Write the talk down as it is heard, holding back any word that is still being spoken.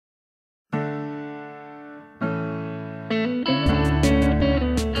Hi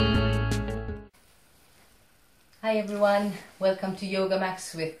everyone, welcome to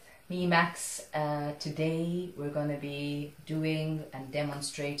YogaMax with me, Max. Today we're going to be doing and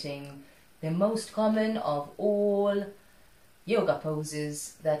demonstrating the most common of all yoga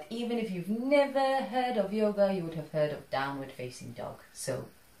poses that even if you've never heard of yoga, you would have heard of downward facing dog. So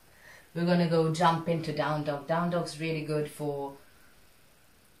we're going to go jump into down dog. Down dog's really good for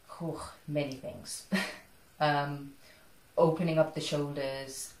many things. Opening up the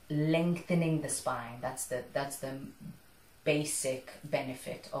shoulders, lengthening the spine. That's the basic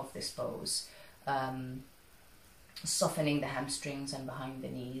benefit of this pose. Softening the hamstrings and behind the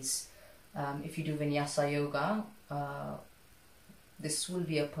knees. If you do vinyasa yoga, this will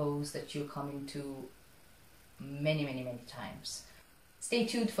be a pose that you'll come into many times. Stay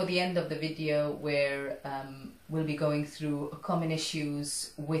tuned for the end of the video where we'll be going through common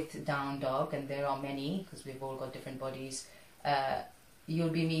issues with down dog, and there are many because we've all got different bodies. You'll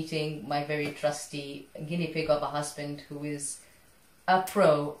be meeting my very trusty guinea pig of a husband who is a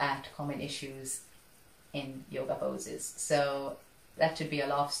pro at common issues in yoga poses. So that should be a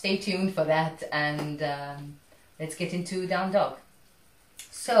laugh. Stay tuned for that, and let's get into down dog.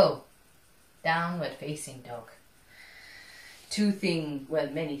 So, downward facing dog.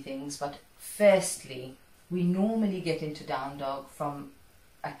 Many things, but firstly, we normally get into down dog from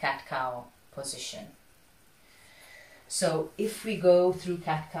a cat-cow position. So if we go through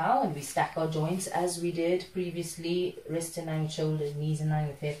cat-cow and we stack our joints as we did previously, wrists in line with shoulders, knees in line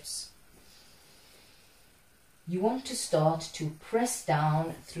with hips, you want to start to press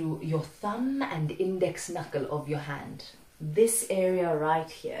down through your thumb and index knuckle of your hand. This area right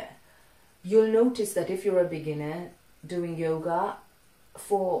here. You'll notice that if you're a beginner doing yoga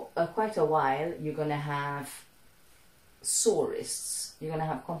for quite a while, you're going to have sore wrists. You're going to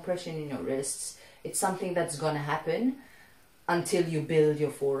have compression in your wrists. It's something that's going to happen until you build your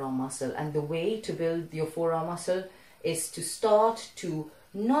forearm muscle. And the way to build your forearm muscle is to start to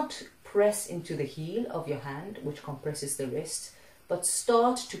not press into the heel of your hand, which compresses the wrist, but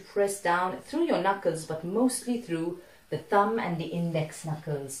start to press down through your knuckles, but mostly through the thumb and the index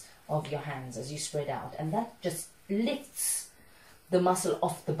knuckles of your hands as you spread out. And that just lifts the muscle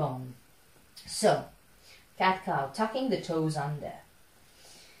off the bone. So, cat-cow, tucking the toes under.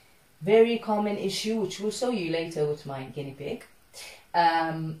 Very common issue, which we'll show you later with my guinea pig,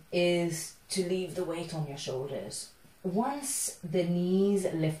 is to leave the weight on your shoulders. Once the knees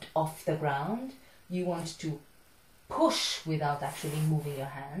lift off the ground, you want to push without actually moving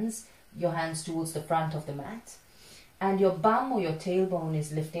your hands towards the front of the mat, and your bum or your tailbone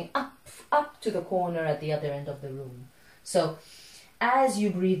is lifting up to the corner at the other end of the room. So as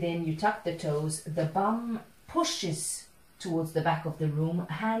you breathe in, you tuck the toes, the bum pushes towards the back of the room,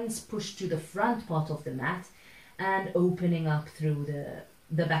 hands push to the front part of the mat, and opening up through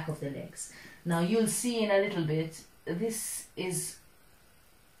the back of the legs. Now you'll see in a little bit, this is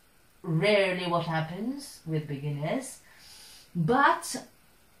rarely what happens with beginners, but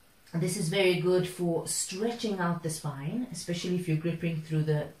this is very good for stretching out the spine, especially if you're gripping through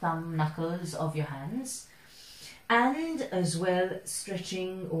the thumb knuckles of your hands, and as well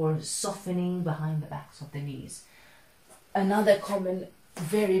stretching or softening behind the backs of the knees. Another common,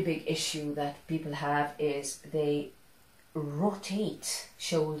 very big issue that people have is they rotate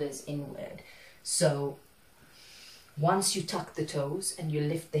shoulders inward. So once you tuck the toes and you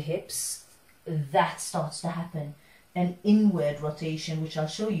lift the hips, that starts to happen. An inward rotation, which I'll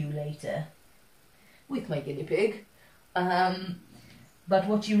show you later with my guinea pig. But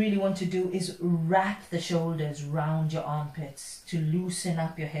what you really want to do is wrap the shoulders round your armpits to loosen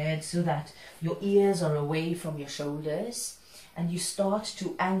up your head so that your ears are away from your shoulders, and you start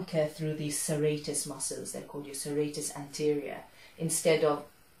to anchor through these serratus muscles. They're called your serratus anterior, instead of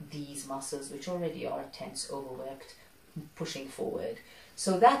these muscles which already are tense, overworked, pushing forward.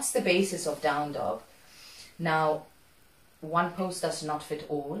 So that's the basis of down dog. Now, one pose does not fit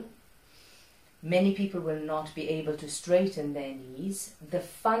all. Many people will not be able to straighten their knees. The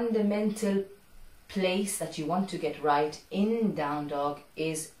fundamental place that you want to get right in down dog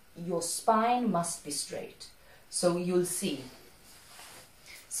is your spine must be straight. So you'll see,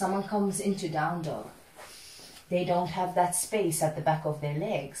 someone comes into down dog, they don't have that space at the back of their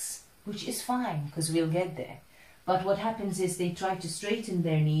legs, which is fine because we'll get there. But what happens is they try to straighten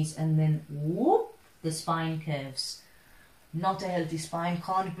their knees and then whoop, the spine curves. Not a healthy spine,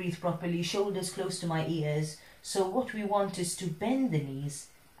 can't breathe properly, shoulders close to my ears. So what we want is to bend the knees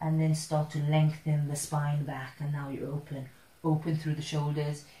and then start to lengthen the spine back. And now you're open through the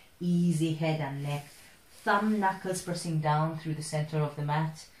shoulders, easy head and neck, thumb knuckles pressing down through the center of the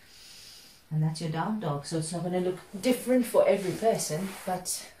mat. And that's your down dog. So it's not going to look different for every person,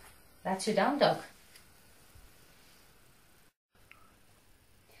 but that's your down dog.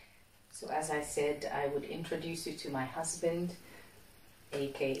 So as I said, I would introduce you to my husband,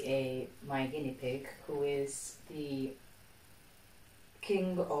 aka my guinea pig, who is the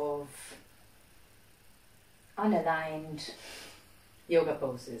king of unaligned yoga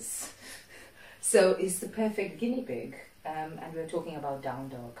poses. So he's the perfect guinea pig, and we're talking about down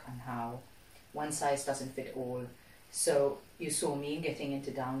dog and how one size doesn't fit all. So you saw me getting into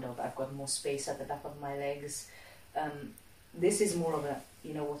down dog. I've got more space at the back of my legs. This is more of a,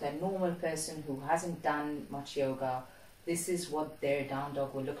 you know, what a normal person who hasn't done much yoga, this is what their down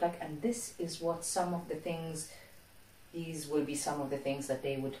dog will look like, and this is what some of the things, these will be some of the things that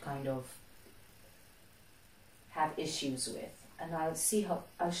they would kind of have issues with. And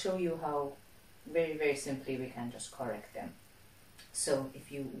I'll show you how very simply we can just correct them. So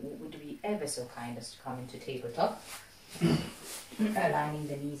if you would be ever so kind as to come into tabletop, aligning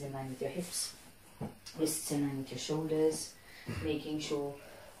the knees in line with your hips, wrists in line with your shoulders, making sure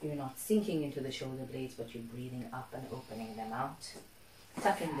you're not sinking into the shoulder blades, but you're breathing up and opening them out,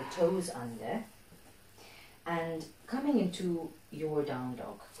 tucking the toes under, and coming into your down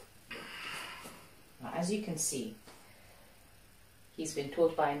dog. Now, as you can see, he's been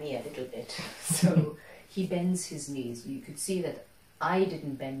taught by me a little bit, so he bends his knees. You could see that I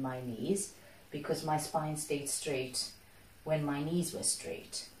didn't bend my knees because my spine stayed straight when my knees were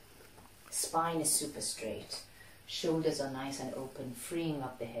straight. Spine is super straight. Shoulders are nice and open, freeing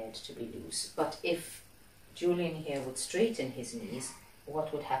up the head to be loose. But if Julian here would straighten his knees,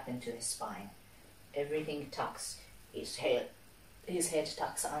 what would happen to his spine? Everything tucks. His head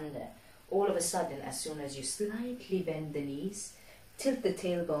tucks under. All of a sudden, as soon as you slightly bend the knees, tilt the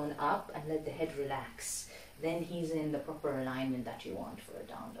tailbone up and let the head relax, then he's in the proper alignment that you want for a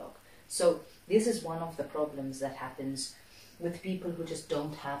down dog. So this is one of the problems that happens with people who just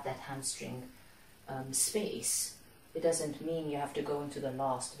don't have that hamstring space. It doesn't mean you have to go into the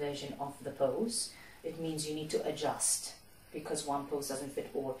last version of the pose. It means you need to adjust because one pose doesn't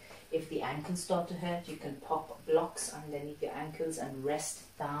fit all. If the ankles start to hurt, you can pop blocks underneath your ankles and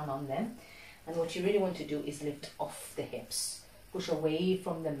rest down on them. And what you really want to do is lift off the hips. Push away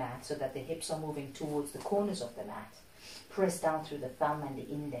from the mat so that the hips are moving towards the corners of the mat. Press down through the thumb and the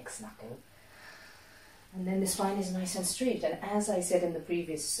index knuckle. And then the spine is nice and straight. And as I said in the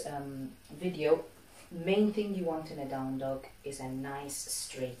previous video, main thing you want in a down dog is a nice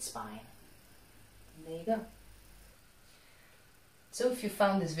straight spine. And there you go. So if you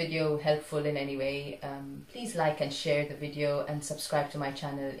found this video helpful in any way, please like and share the video and subscribe to my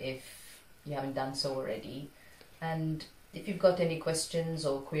channel if you haven't done so already. And if you've got any questions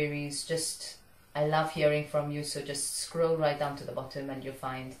or queries, I love hearing from you, so just scroll right down to the bottom and you'll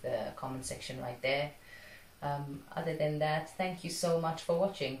find the comment section right there. Other than that, thank you so much for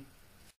watching.